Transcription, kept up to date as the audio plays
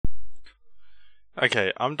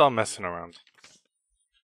Okay, I'm done messing around.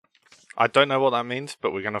 I don't know what that means,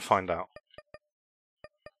 but we're gonna find out.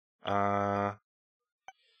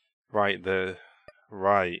 Right,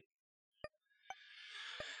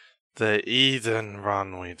 the Eden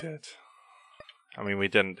run we did. I mean, we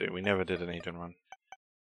didn't do. We never did an Eden run.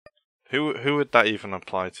 Who would that even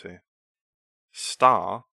apply to?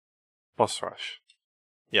 Star? Boss Rush.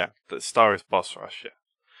 Yeah, the Star is Boss Rush,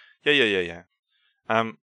 yeah. Yeah.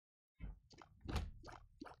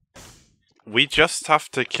 We just have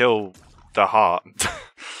to kill the heart.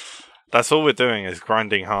 That's all we're doing is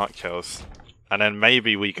grinding heart kills. And then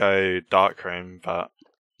maybe we go Dark Room, but...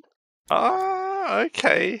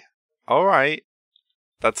 okay. Alright.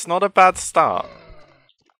 That's not a bad start.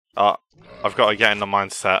 I've got to get in the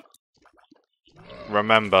mindset.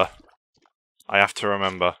 Remember. I have to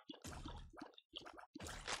remember.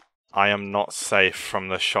 I am not safe from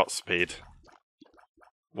the shot speed.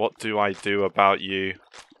 What do I do about you?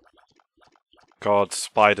 God,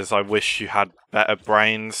 spiders, I wish you had better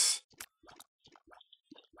brains.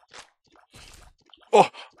 Oh!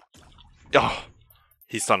 Oh!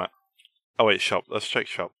 He's done it. Oh wait, shop. Let's check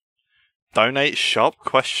shop. Donate shop?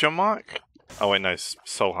 Question mark? Oh wait, no.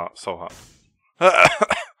 Soul Heart. Soul Heart.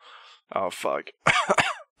 Oh, fuck.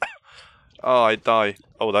 Oh, I die.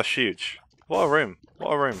 Oh, that's huge. What a room.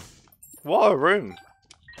 What a room. What a room.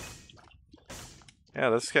 Yeah,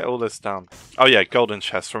 let's get all this down. Oh yeah, golden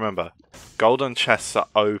chests, remember. Golden chests are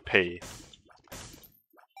OP.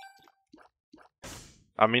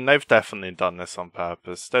 I mean, they've definitely done this on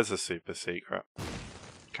purpose. There's a super secret.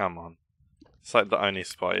 Come on. It's like the only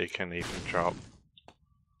spot you can even drop.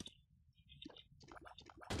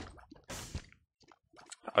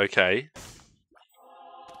 Okay.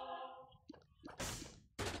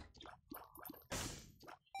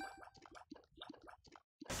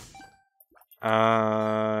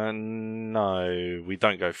 No, we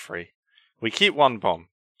don't go free. We keep one bomb.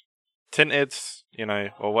 Tinted, you know,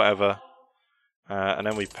 or whatever. And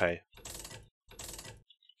then we pay.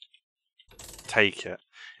 Take it.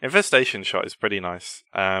 Infestation shot is pretty nice.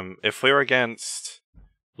 If we're against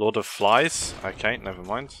Lord of Flies, okay, never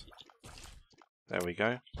mind. There we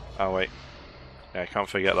go. Oh wait. Yeah, I can't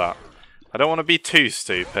forget that. I don't want to be too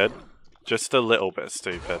stupid. Just a little bit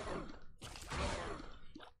stupid.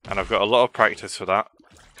 And I've got a lot of practice for that.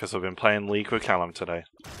 Because I've been playing League with Callum today.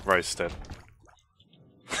 Roasted.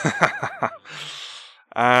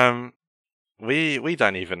 We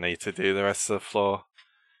don't even need to do the rest of the floor.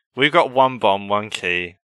 We've got one bomb, one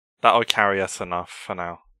key. That'll carry us enough for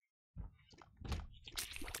now.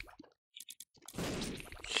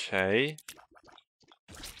 Okay.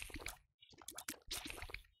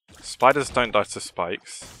 Spiders don't die to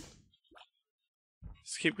spikes.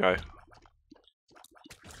 Let's keep going.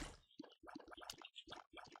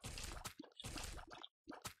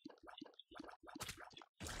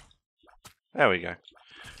 There we go.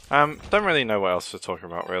 Don't really know what else to talk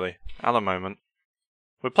about, really, at the moment.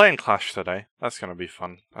 We're playing Clash today. That's going to be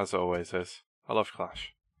fun, as it always is. I love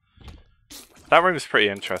Clash. That room's pretty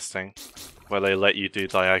interesting, where they let you do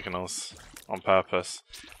diagonals on purpose.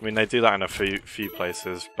 I mean, they do that in a few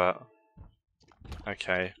places, but...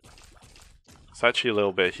 okay. It's actually a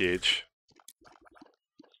little bit huge.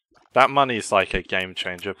 That money's like a game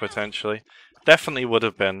changer, potentially. Definitely would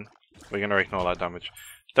have been... we're going to ignore that damage.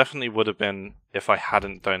 Definitely would have been if I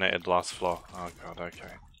hadn't donated last floor. Oh god,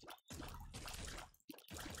 okay.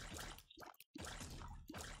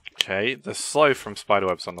 Okay, the slow from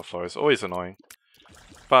spiderwebs on the floor is always annoying.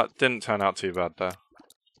 But didn't turn out too bad there.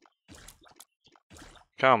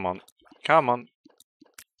 Come on. Come on.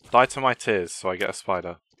 Die to my tears so I get a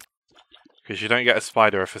spider. Because you don't get a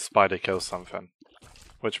spider if a spider kills something.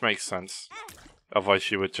 Which makes sense. Otherwise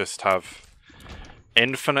you would just have...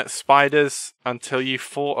 infinite spiders until you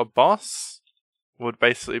fought a boss would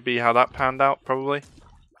basically be how that panned out, probably.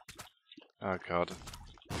 Oh god.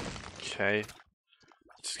 Okay.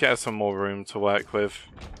 Just get us some more room to work with.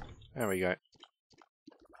 There we go.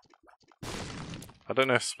 I don't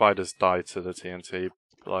know if spiders die to the TNT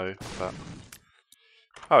blow, but...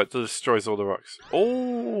 oh, it destroys all the rocks.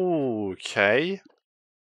 Oh, okay.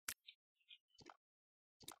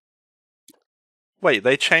 Wait,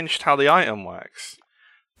 they changed how the item works.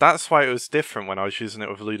 That's why it was different when I was using it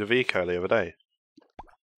with Ludovico the other day.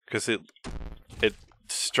 Because it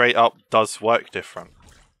straight up does work different.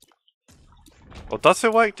 Or does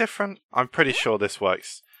it work different? I'm pretty sure this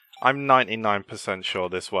works. I'm 99% sure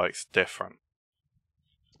this works different.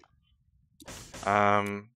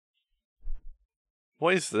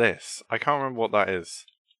 What is this? I can't remember what that is.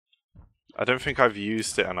 I don't think I've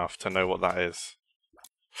used it enough to know what that is.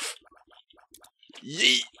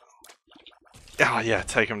 Yeet! Oh yeah,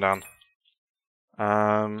 take him down.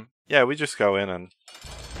 Yeah, we just go in and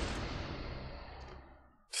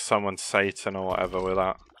summon Satan or whatever with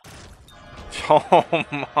that. Oh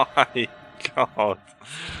my god.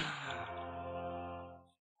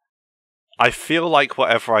 I feel like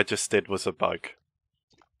whatever I just did was a bug.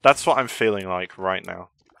 That's what I'm feeling like right now.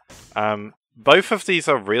 Both of these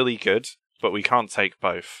are really good, but we can't take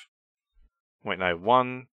both. Wait, no.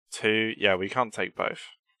 1, 2... Yeah, we can't take both.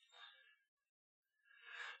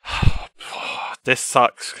 This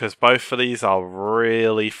sucks, because both of these are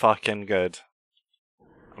really fucking good.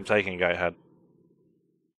 I'm taking Goathead.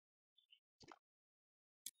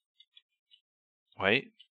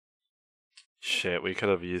 Wait. Shit, we could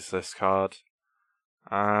have used this card.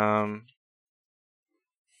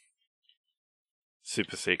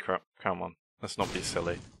 Super secret. Come on. Let's not be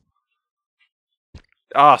silly.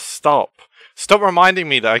 Ah, stop. Stop reminding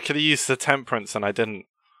me that I could have used the Temperance and I didn't.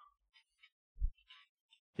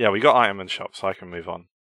 Yeah, we got item and shop, so I can move on.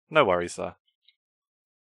 No worries there.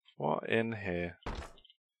 What in here?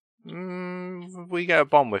 We get a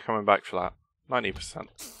bomb, we're coming back for that. 90%.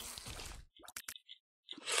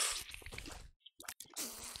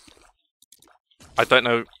 I don't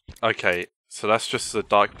know. Okay, so that's just the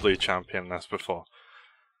dark blue champion as before.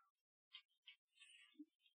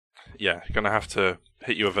 Yeah, gonna have to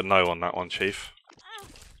hit you with a no on that one, Chief.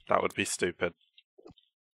 That would be stupid.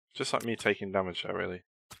 Just like me taking damage there, really.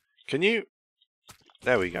 Can you...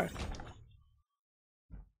 There we go.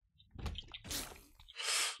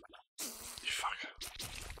 Fuck.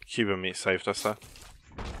 Cuban meat saved us there.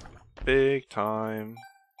 Big time.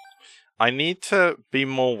 I need to be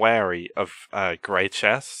more wary of grey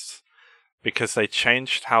chests, because they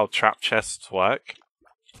changed how trap chests work.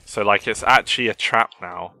 So like it's actually a trap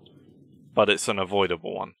now, but it's an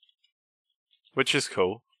avoidable one. Which is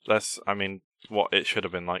cool. That's, I mean, what it should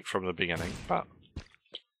have been like from the beginning, but...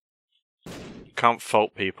 Can't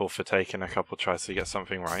fault people for taking a couple tries to get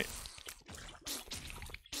something right.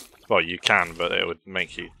 Well, you can, but it would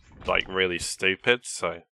make you, like, really stupid,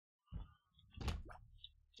 so...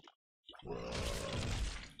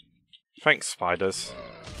 Thanks, spiders.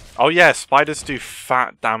 Oh yeah, spiders do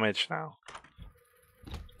fat damage now.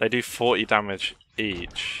 They do 40 damage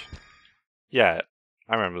each. Yeah,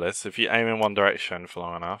 I remember this. If you aim in one direction for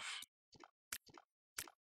long enough.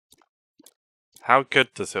 How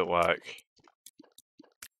good does it work?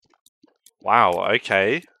 Wow,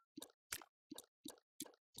 okay.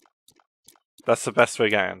 That's the best we're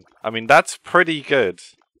getting. I mean, that's pretty good.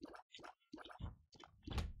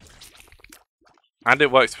 And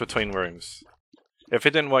it works between rooms. If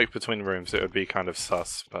it didn't work between rooms, it would be kind of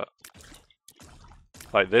sus, but...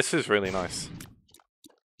 Like, this is really nice.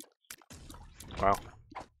 Wow.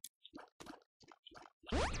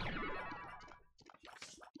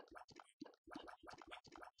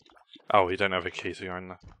 Oh, we don't have a key to go in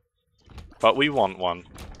there. But we want one.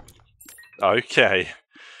 Okay.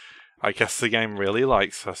 I guess the game really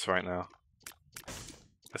likes us right now.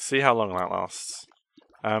 Let's see how long that lasts.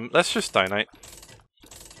 Let's just donate.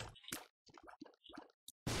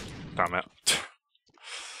 Damn it.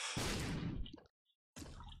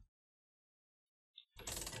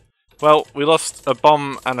 Well, we lost a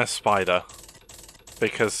bomb and a spider.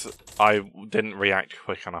 Because I didn't react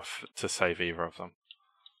quick enough to save either of them.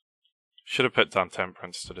 Should have put down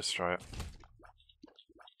Temperance to destroy it.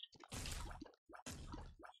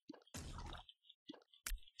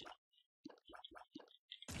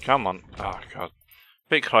 Come on. Oh god.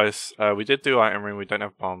 Bit close. We did do item room, we don't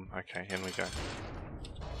have bomb. Okay, here we go.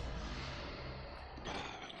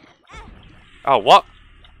 Oh, what?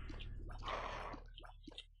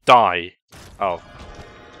 Die. Oh.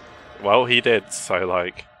 Well, he did, so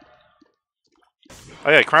like...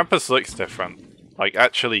 Oh yeah, Krampus looks different. Like,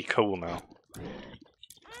 actually cool now.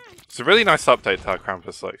 It's a really nice update to how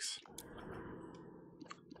Krampus looks.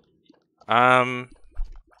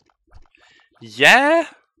 Yeah?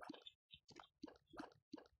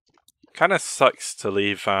 Kinda sucks to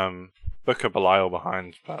leave, Book of Belial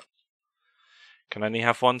behind, but... Can only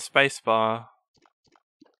have one spacebar.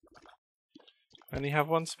 Only have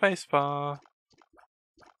one spacebar.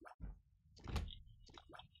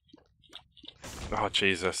 Oh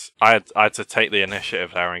Jesus! I had to take the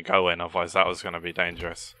initiative there and go in, otherwise that was going to be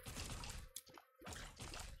dangerous.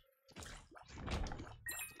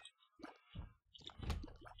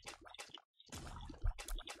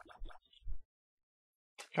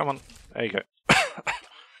 Come on, there you go.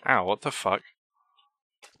 Ow! What the fuck?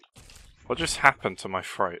 What just happened to my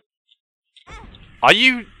throat? Are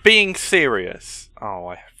you being serious? Oh,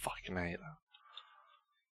 I fucking hate that.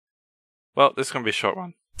 Well, this is going to be a short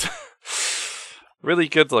run. Really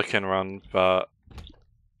good looking run, but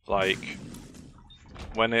Like,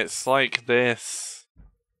 when it's like this,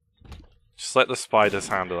 just let the spiders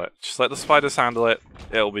handle it. Just let the spiders handle it,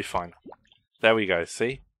 it'll be fine. There we go,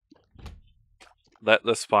 see? Let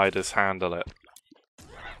the spiders handle it.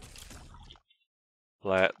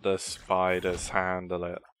 Let the spiders handle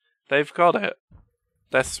it. They've got it.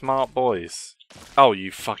 They're smart boys. Oh,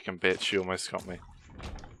 you fucking bitch, you almost got me.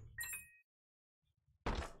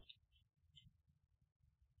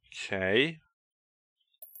 Okay.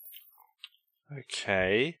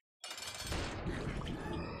 Okay.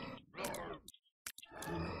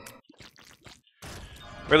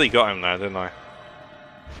 Really got him there, didn't I?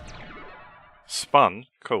 Spun?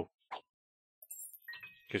 Cool.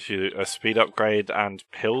 Gives you a speed upgrade and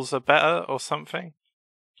pills are better or something?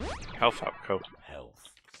 Health up, cool. Health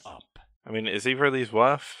up. I mean, is either of these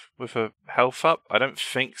worth with a health up? I don't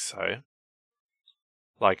think so.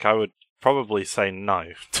 Like, I would probably say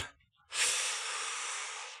no.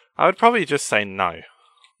 I would probably just say no.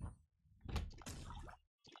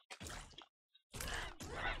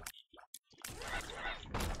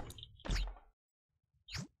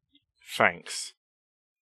 Thanks.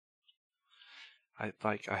 I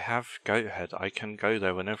have goat head. I can go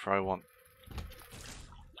there whenever I want.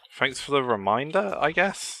 Thanks for the reminder, I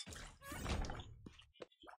guess?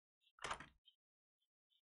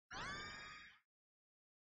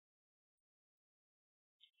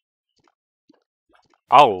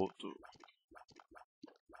 Oh.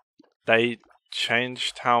 They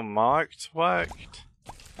changed how marked worked?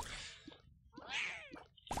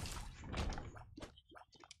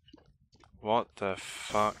 What the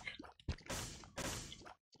fuck?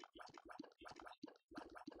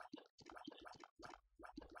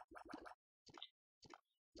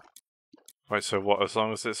 Wait, so what, as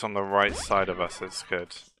long as it's on the right side of us, it's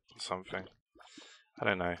good? Or something? I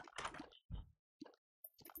don't know.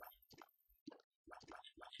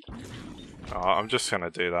 Oh, I'm just gonna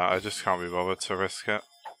do that, I just can't be bothered to risk it.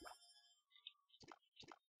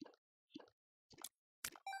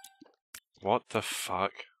 What the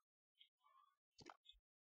fuck?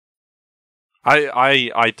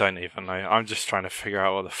 I don't even know. I'm just trying to figure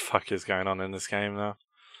out what the fuck is going on in this game now.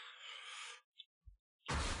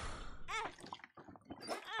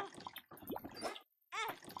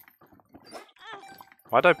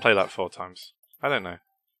 Why'd I play that 4 times? I don't know.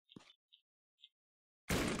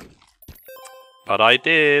 But I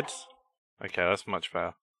did! Okay, that's much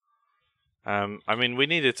better. I mean, we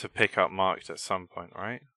needed to pick up marked at some point,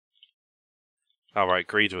 right? Oh right,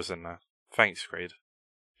 Greed was in there. Thanks, Greed.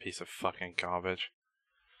 Piece of fucking garbage.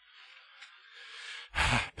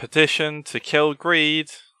 Petition to kill Greed.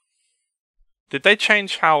 Did they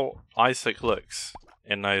change how Isaac looks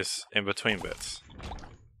in those in-between bits?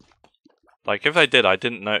 Like, if they did, I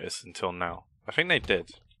didn't notice until now. I think they did.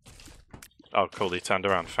 Oh, cool, he turned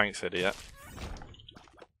around. Thanks, idiot.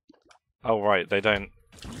 Oh, right, they don't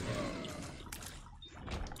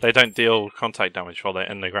deal contact damage while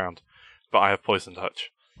they're in the ground. But I have Poison Touch.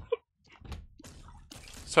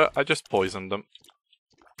 So, I just poisoned them.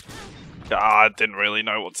 I didn't really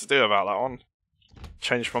know what to do about that one.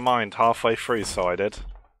 Changed my mind halfway through, so I did.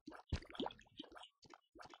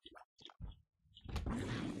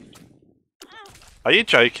 Are you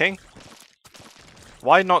joking?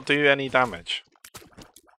 Why not do any damage?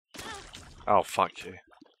 Oh, fuck you.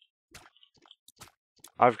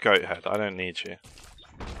 I've goat head, I don't need you.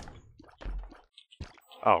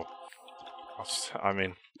 Oh. I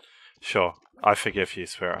mean, sure. I forgive you,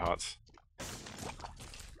 Spirit Hearts.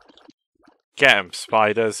 Get 'em,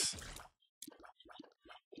 spiders.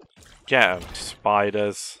 Get 'em,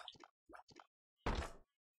 spiders.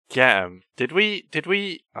 Get 'em. Did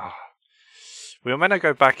we... Oh. We were meant to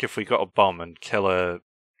go back if we got a bomb and blow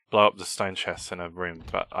up the stone chest in a room,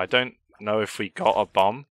 but I don't know if we got a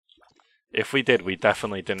bomb. If we did, we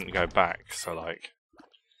definitely didn't go back, so like...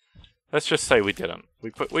 Let's just say we didn't. We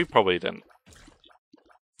probably didn't.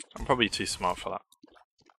 I'm probably too smart for that.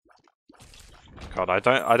 God, I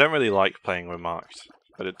don't really like playing with marked,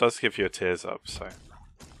 but it does give you a tears up, so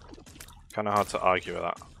kind of hard to argue with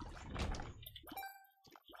that.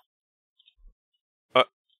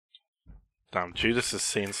 Damn, Judas has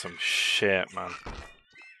seen some shit, man.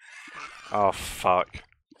 Oh fuck.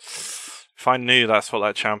 If I knew that's what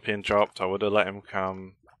that champion dropped, I would have let him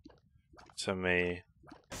come to me.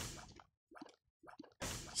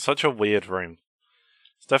 Such a weird room.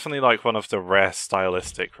 It's definitely like one of the rare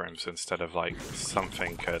stylistic rooms instead of like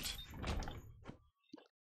something good.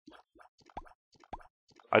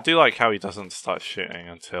 I do like how he doesn't start shooting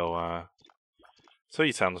until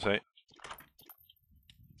he tells me.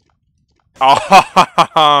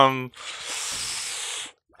 Oh,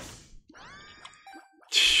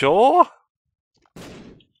 sure?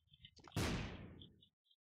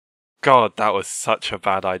 God, that was such a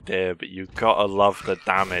bad idea, but you gotta love the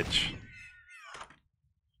damage.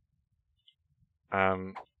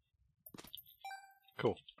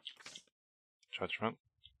 Cool. Judgment.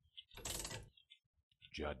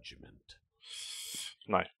 Judgment.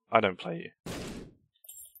 No, I don't play you.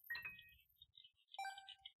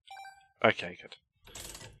 Okay, good.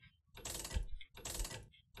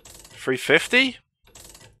 350?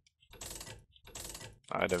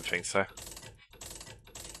 I don't think so.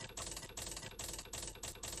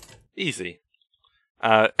 Easy.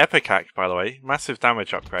 Epic Hack, by the way, massive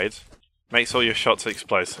damage upgrade. Makes all your shots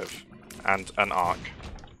explosive. And an arc.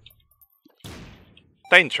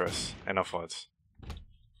 Dangerous, in other words.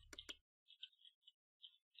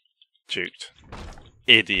 Juked.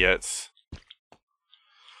 Idiots.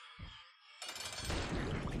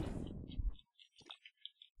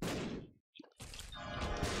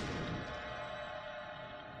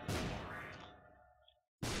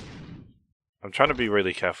 I'm trying to be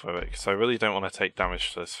really careful with it, because I really don't want to take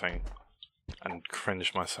damage to this thing and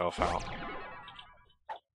cringe myself out.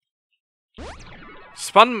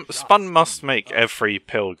 Spun must make every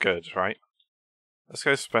pill good, right? Let's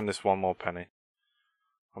go spend this one more penny.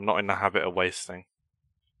 I'm not in the habit of wasting.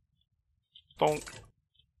 Donk.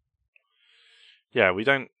 Yeah, we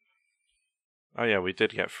don't... Oh yeah, we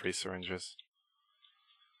did get 3 syringes.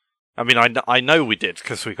 I mean, I know we did,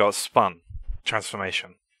 because we got spun.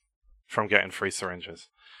 Transformation. From getting 3 syringes.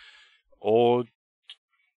 Or...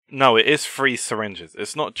 No, it is 3 syringes.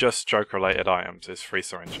 It's not just stroke-related items, it's 3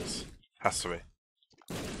 syringes. Has to be.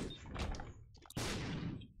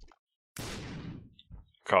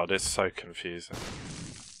 God, it's so confusing.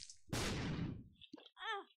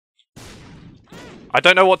 I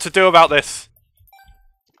don't know what to do about this!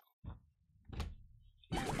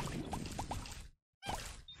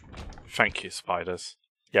 Thank you, spiders.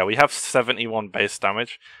 Yeah, we have 71 base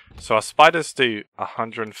damage, so our spiders do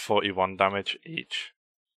 141 damage each.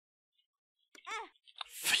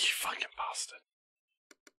 You fucking bastard.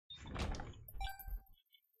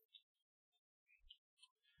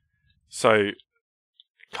 So,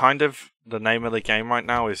 kind of the name of the game right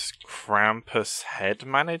now is Krampus Head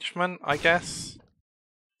Management, I guess?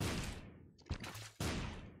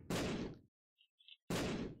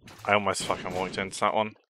 I almost fucking walked into that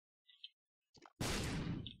one.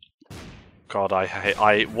 God, I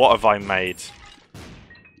hate... what have I made?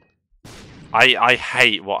 I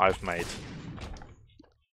hate what I've made.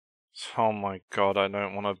 Oh my god, I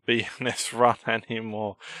don't want to be in this run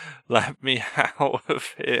anymore. Let me out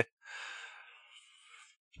of here.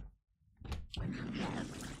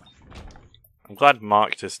 I'm glad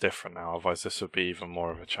marked is different now, otherwise this would be even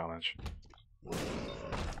more of a challenge.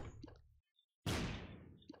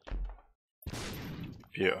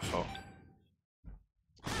 Beautiful.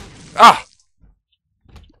 Ah!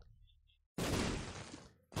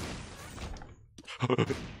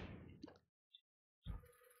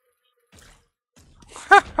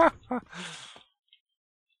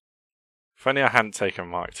 If only I hadn't taken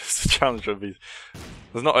marked, the challenge would be...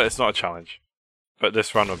 It's not a challenge, but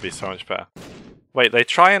this run would be so much better. Wait, they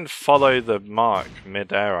try and follow the mark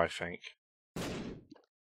mid-air, I think.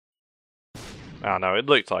 Oh no, it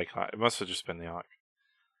looked like that. It must have just been the arc.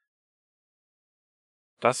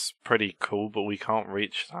 That's pretty cool, but we can't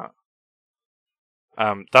reach that.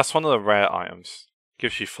 That's one of the rare items.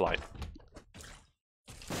 Gives you flight.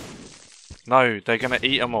 No, they're gonna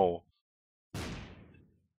eat them all.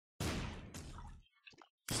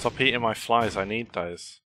 Stop eating my flies, I need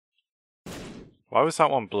those. Why was that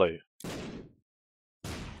one blue?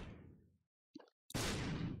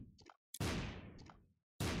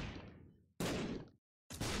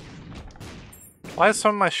 Why are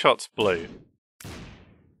some of my shots blue?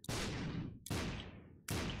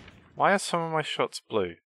 Why are some of my shots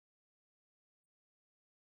blue?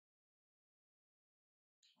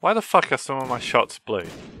 Why the fuck are some of my shots blue?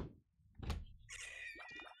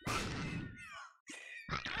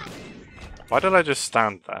 Why did I just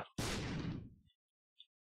stand there?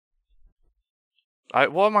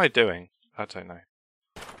 What am I doing? I don't know.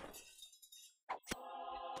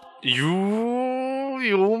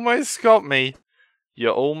 You almost got me. You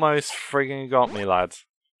almost friggin' got me, lads.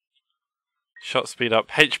 Shot speed up.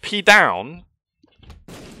 HP down?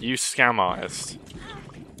 You scam artist.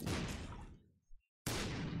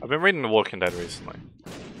 I've been reading The Walking Dead recently.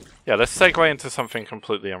 Yeah, let's segue into something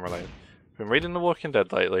completely unrelated. I've been reading The Walking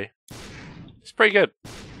Dead lately. It's pretty good.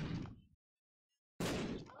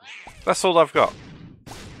 That's all I've got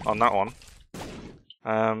on that one.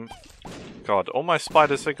 God, all my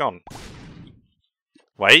spiders are gone.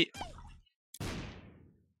 Wait.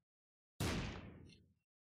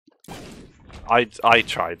 I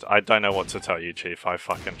tried. I don't know what to tell you, Chief. I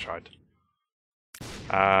fucking tried.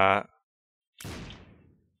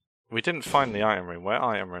 We didn't find the item room. Where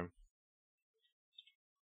item room?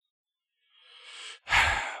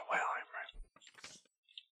 Where item room?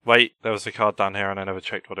 Wait, there was a card down here and I never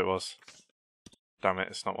checked what it was. Damn it,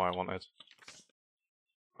 it's not what I wanted.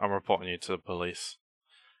 I'm reporting you to the police.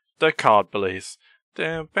 The card police.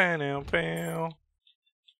 Down, bow, bow.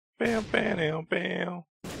 Bow, bow, bow.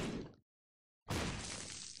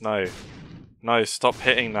 No. No, stop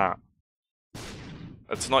hitting that.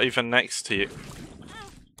 It's not even next to you.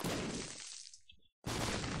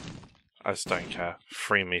 I just don't care.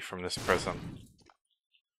 Free me from this prison.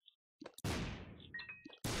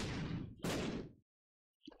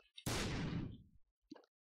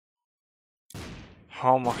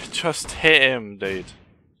 Oh my, just hit him, dude.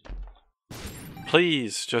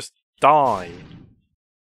 Please, just die.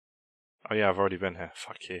 Oh yeah, I've already been here.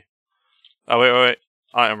 Fuck you. Oh wait.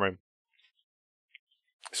 Item room.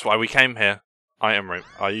 That's why we came here. Item room.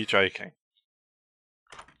 Are you joking?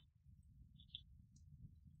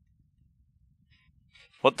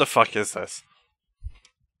 What the fuck is this?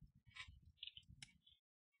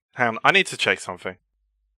 Hang on, I need to check something.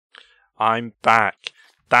 I'm back.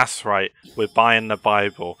 That's right, we're buying the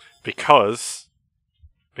Bible. Because,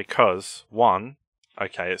 one,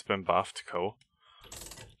 okay, it's been buffed, cool.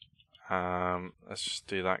 Let's just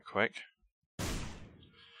do that quick.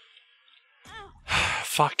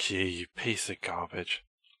 Fuck you, you piece of garbage.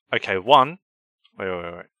 Okay, one,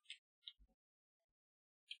 wait.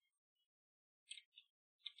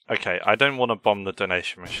 Okay, I don't want to bomb the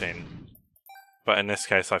donation machine, but in this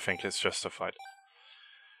case I think it's justified.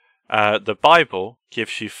 The Bible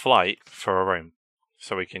gives you flight for a room,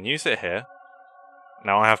 so we can use it here.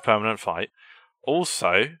 Now I have permanent flight.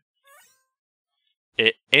 Also,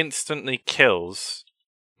 it instantly kills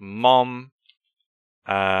Mom's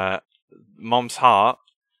heart,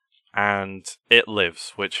 and it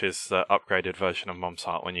lives, which is the upgraded version of Mom's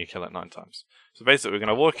heart when you kill it 9 times. So basically, we're going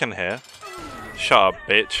to walk in here. Shut up,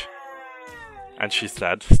 bitch. And she's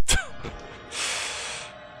dead.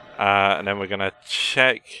 And then we're going to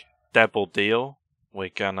check Double Deal. We're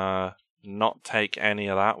going to not take any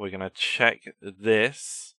of that. We're going to check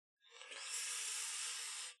this.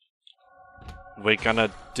 We're going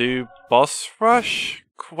to do Boss Rush?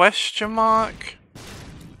 Question mark?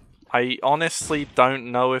 I honestly don't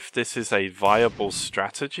know if this is a viable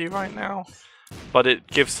strategy right now, but it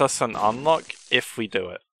gives us an unlock if we do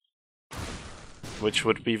it, which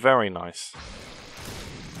would be very nice.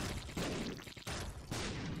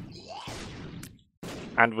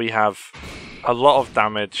 And we have a lot of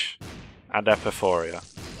damage and Epiphoria.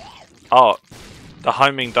 Oh, the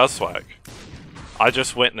homing does work. I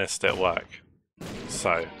just witnessed it work.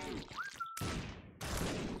 So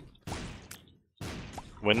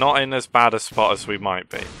we're not in as bad a spot as we might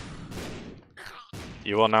be.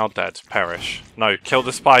 You are now dead. Perish. No, kill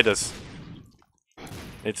the spiders.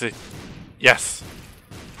 It's a... Yes.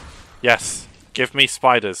 Yes. Give me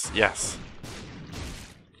spiders. Yes.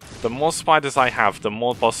 The more spiders I have, the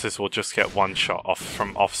more bosses will just get one shot off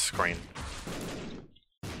from off screen.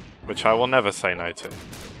 Which I will never say no to.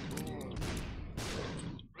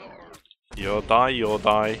 You'll die, you'll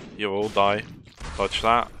die, you'll all die. Dodge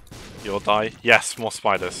that. You'll die. Yes, more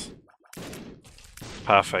spiders.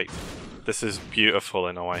 Perfect. This is beautiful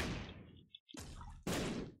in a way.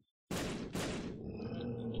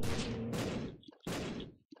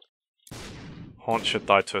 Haunt should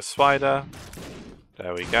die to a spider.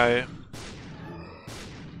 There we go.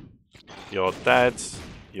 You're dead.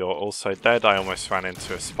 You're also dead. I almost ran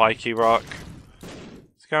into a spiky rock.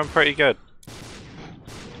 It's going pretty good.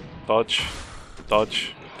 Dodge.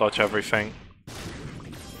 Dodge. Dodge everything.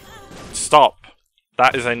 Stop!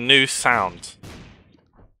 That is a new sound.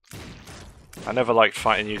 I never liked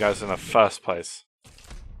fighting you guys in the first place.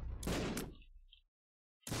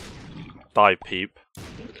 Die, peep.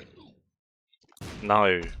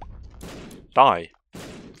 No. Die.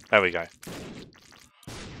 There we go.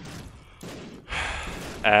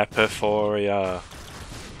 Epiphoria.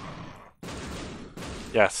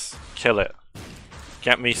 Yes, kill it.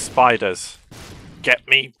 Get me spiders. Get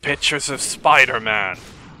me pictures of Spider-Man.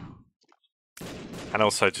 And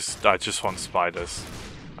also, I just want spiders.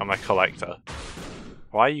 I'm a collector.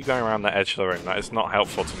 Why are you going around the edge of the room? That is not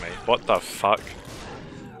helpful to me. What the fuck?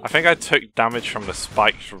 I think I took damage from the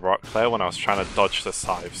spiked rock there when I was trying to dodge the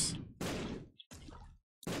scythes.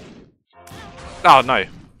 Oh no!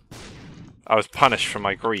 I was punished for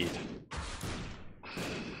my greed.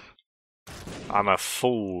 I'm a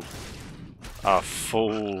fool. A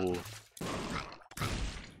fool.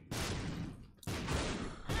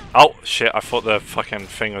 Oh, shit, I thought the fucking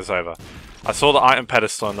thing was over. I saw the item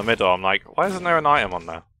pedestal in the middle. I'm like, why isn't there an item on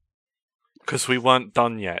there? Because we weren't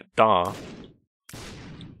done yet. Duh.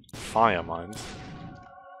 Fire mines.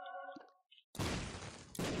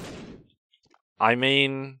 I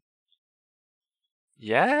mean...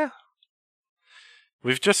 yeah?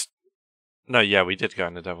 We've just... no, yeah, we did go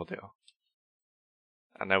in the Devil Deal.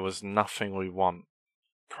 And there was nothing we want.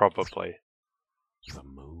 Probably. The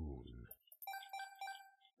moon.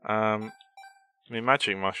 I mean,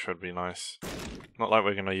 Magic Mush would be nice. Not like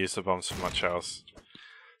we're going to use the bombs for much else.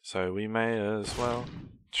 So we may as well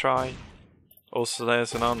try. Also,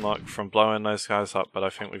 there's an unlock from blowing those guys up, but I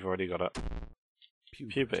think we've already got it.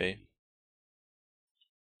 Puberty.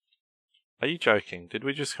 Are you joking? Did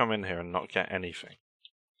we just come in here and not get anything?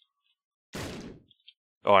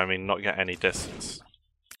 Oh, I mean, not get any distance.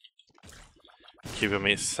 Cuban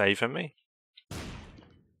meat's saving me?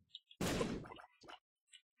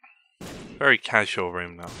 Very casual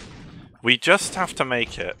room now. We just have to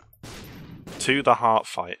make it to the heart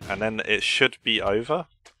fight, and then it should be over.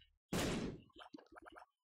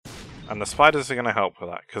 And the spiders are going to help with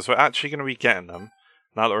that, because we're actually going to be getting them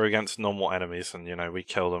now that we're against normal enemies, and, you know, we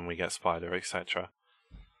kill them, we get spider, etc.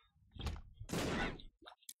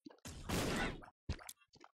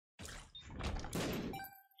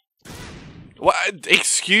 What?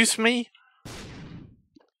 Excuse me?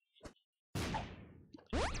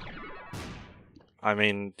 I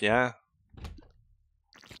mean, yeah.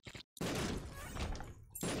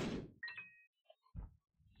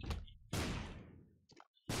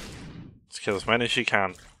 Let's kill as many as you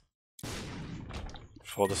can.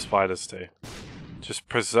 Before the spiders do. Just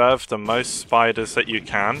preserve the most spiders that you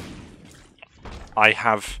can. I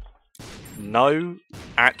have no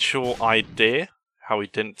actual idea how we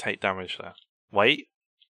didn't take damage there. Wait.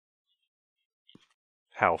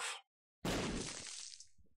 Health.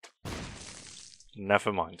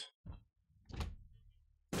 Never mind.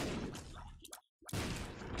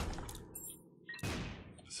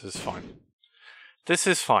 This is fine. This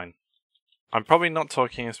is fine. I'm probably not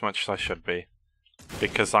talking as much as I should be,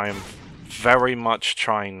 because I am very much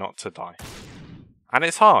trying not to die. And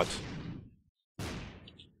it's hard.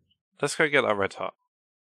 Let's go get that red heart.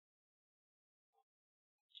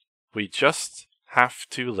 We just have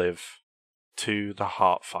to live to the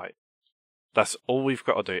heart fight. That's all we've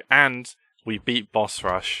got to do. And we beat Boss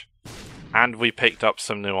Rush. And we picked up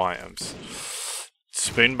some new items.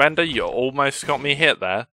 Spoonbender, you almost got me hit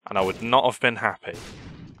there. And I would not have been happy.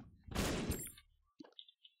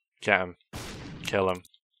 Get him. Kill him.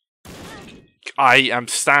 I am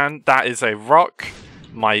stand. That is a rock.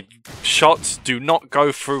 My shots do not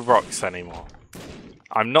go through rocks anymore.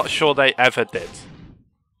 I'm not sure they ever did.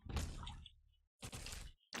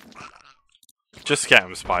 Just get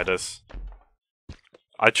him, spiders.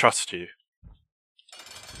 I trust you.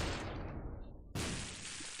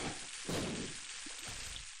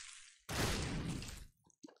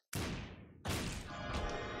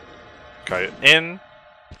 Go in.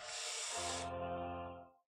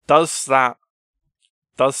 Does that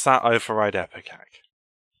override Epic Hack?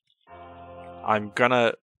 I'm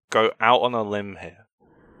gonna go out on a limb here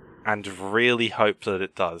and really hope that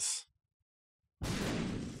it does.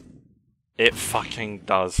 It fucking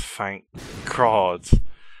does, thank God.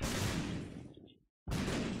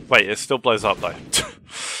 Wait, it still blows up though.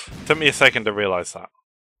 Took me a second to realise that.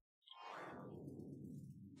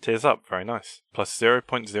 Tears up, very nice. Plus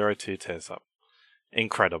 0.02 tears up.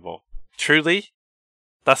 Incredible. Truly,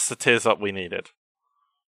 that's the tears up we needed.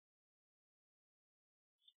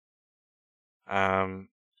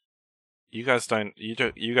 You guys don't.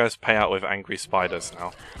 You guys pay out with angry spiders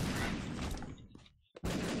now.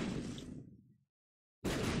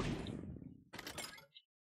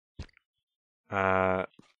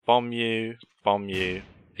 Bomb you,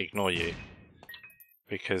 ignore you.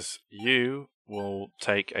 Because you will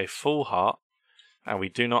take a full heart, and we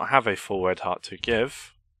do not have a full red heart to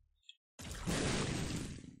give.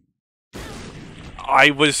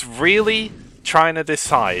 I was really trying to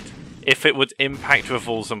decide if it would impact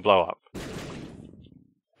revolves and blow up.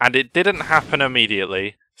 And it didn't happen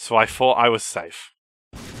immediately, so I thought I was safe.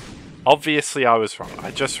 Obviously I was wrong.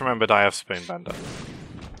 I just remembered I have Spoonbender.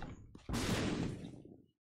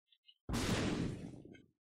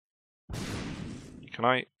 Can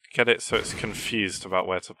I get it so it's confused about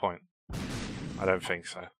where to point? I don't think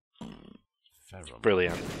so.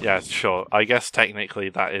 Brilliant. Yeah, sure. I guess technically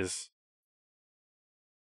that is...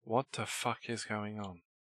 What the fuck is going on?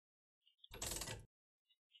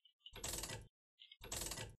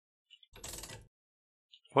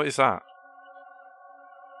 What is that?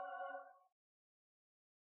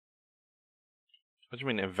 What do you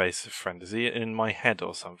mean invasive friend? Is he in my head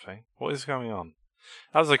or something? What is going on?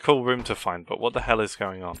 That was a cool room to find, but what the hell is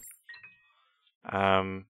going on?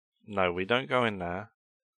 No, we don't go in there.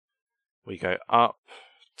 We go up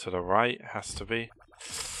to the right, it has to be.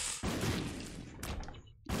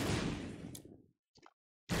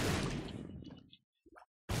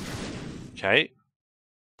 Okay.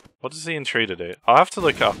 What does the intruder do? I'll have to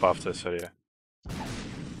look it up after this video.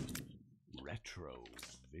 Retro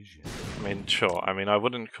vision. I mean, sure. I mean, I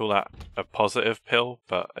wouldn't call that a positive pill,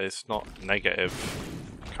 but it's not negative,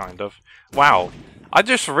 kind of. Wow. I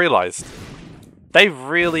just realized they've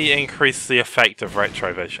really increased the effect of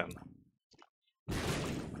retrovision.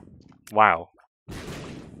 Wow.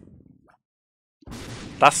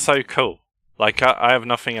 That's so cool. Like, I have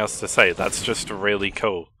nothing else to say. That's just really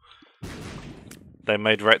cool. They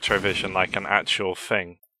made retrovision like an actual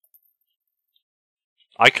thing.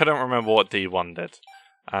 I couldn't remember what D1 did.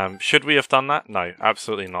 Should we have done that? No,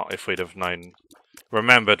 absolutely not, if we'd have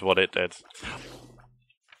remembered what it did.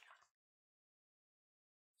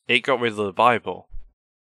 It got rid of the Bible.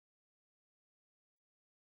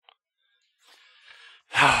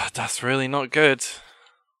 That's really not good.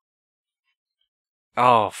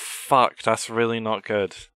 Oh, fuck, that's really not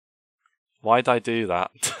good. Why'd I do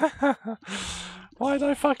that? Why'd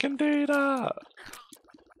I fucking do that?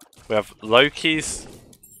 We have Loki's...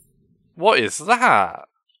 What is that?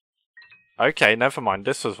 Okay, never mind,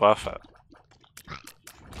 this was worth it.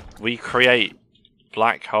 We create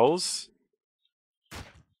black holes.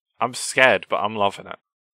 I'm scared, but I'm loving it.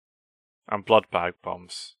 And blood bag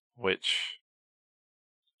bombs, which...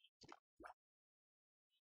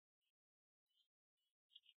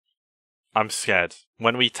 I'm scared.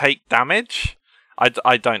 When we take damage?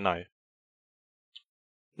 I don't know.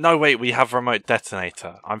 No, wait, we have remote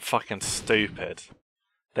detonator. I'm fucking stupid.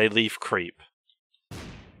 They leave creep.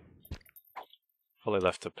 Probably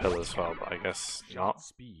left a pill as well, but I guess not.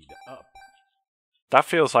 Speed up. That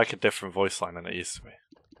feels like a different voice line than it used to be.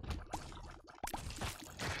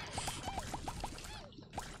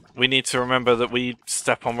 We need to remember that we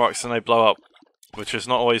step on rocks and they blow up, which is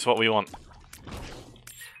not always what we want.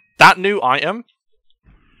 That new item?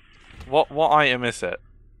 What item is it?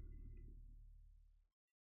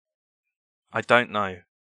 I don't know.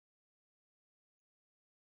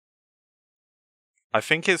 I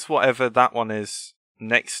think it's whatever that one is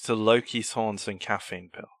next to Loki's horns and caffeine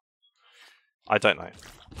pill. I don't know.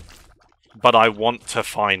 But I want to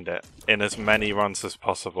find it in as many runs as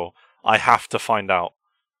possible. I have to find out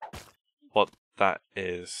what that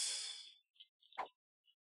is.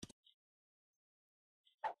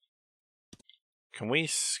 Can we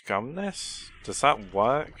scum this? Does that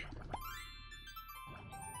work?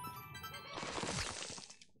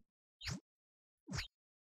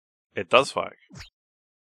 It does work.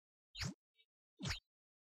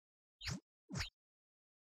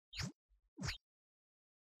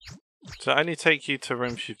 Does it only take you to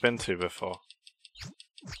rooms you've been to before?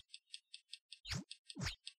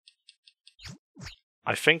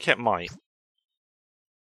 I think it might.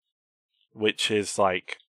 Which is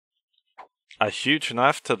like a huge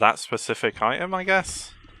nerf to that specific item, I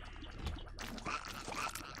guess?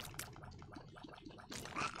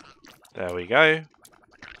 There we go.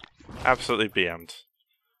 Absolutely BM'd.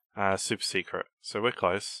 Super secret. So we're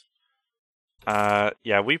close.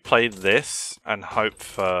 Yeah, we played this and hope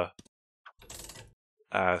for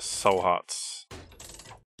soul hearts.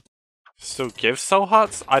 Still gives soul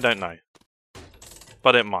hearts? I don't know.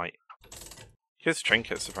 But it might. It gives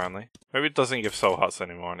trinkets apparently. Maybe it doesn't give soul hearts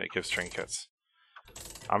anymore and it gives trinkets.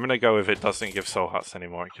 I'm gonna go with it doesn't give soul hearts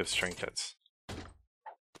anymore, it gives trinkets.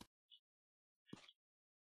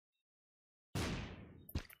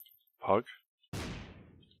 Pog.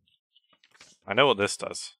 I know what this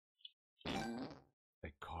does.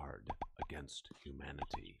 A card against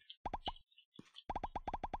humanity.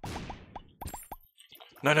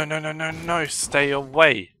 No, no, no, no, no, no, stay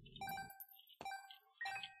away!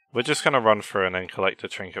 We're just gonna run through and then collect the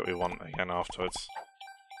trinket we want again afterwards.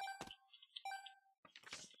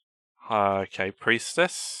 Okay,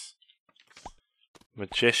 priestess.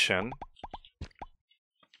 Magician.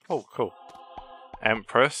 Oh, cool.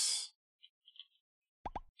 Empress.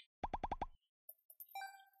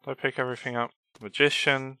 Did I pick everything up?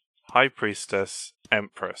 Magician, High Priestess,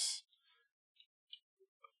 Empress.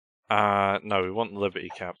 No, we want Liberty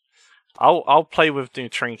Cap. I'll play with new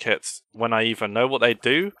trinkets when I either know what they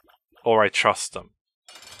do or I trust them.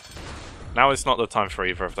 Now is not the time for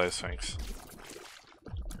either of those things.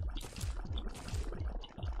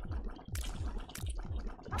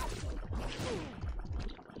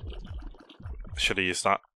 Should have used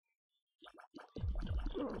that.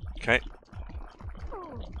 Okay.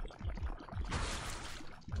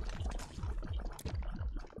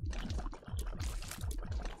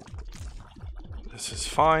 This is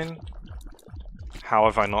fine. How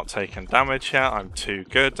have I not taken damage yet? I'm too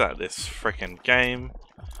good at this frickin' game.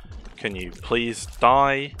 Can you please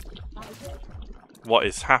die? What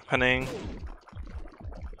is happening?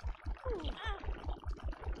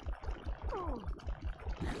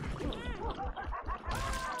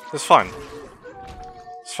 It's fine.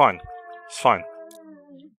 It's fine. It's fine.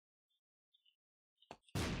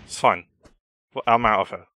 It's fine. Well, I'm out of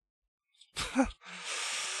her.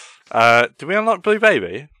 Do we unlock Blue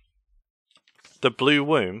Baby? The blue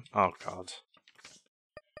womb? Oh god.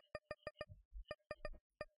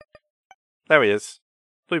 There he is.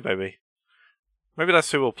 Blue Baby. Maybe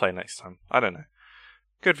that's who we'll play next time. I don't know.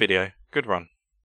 Good video. Good run.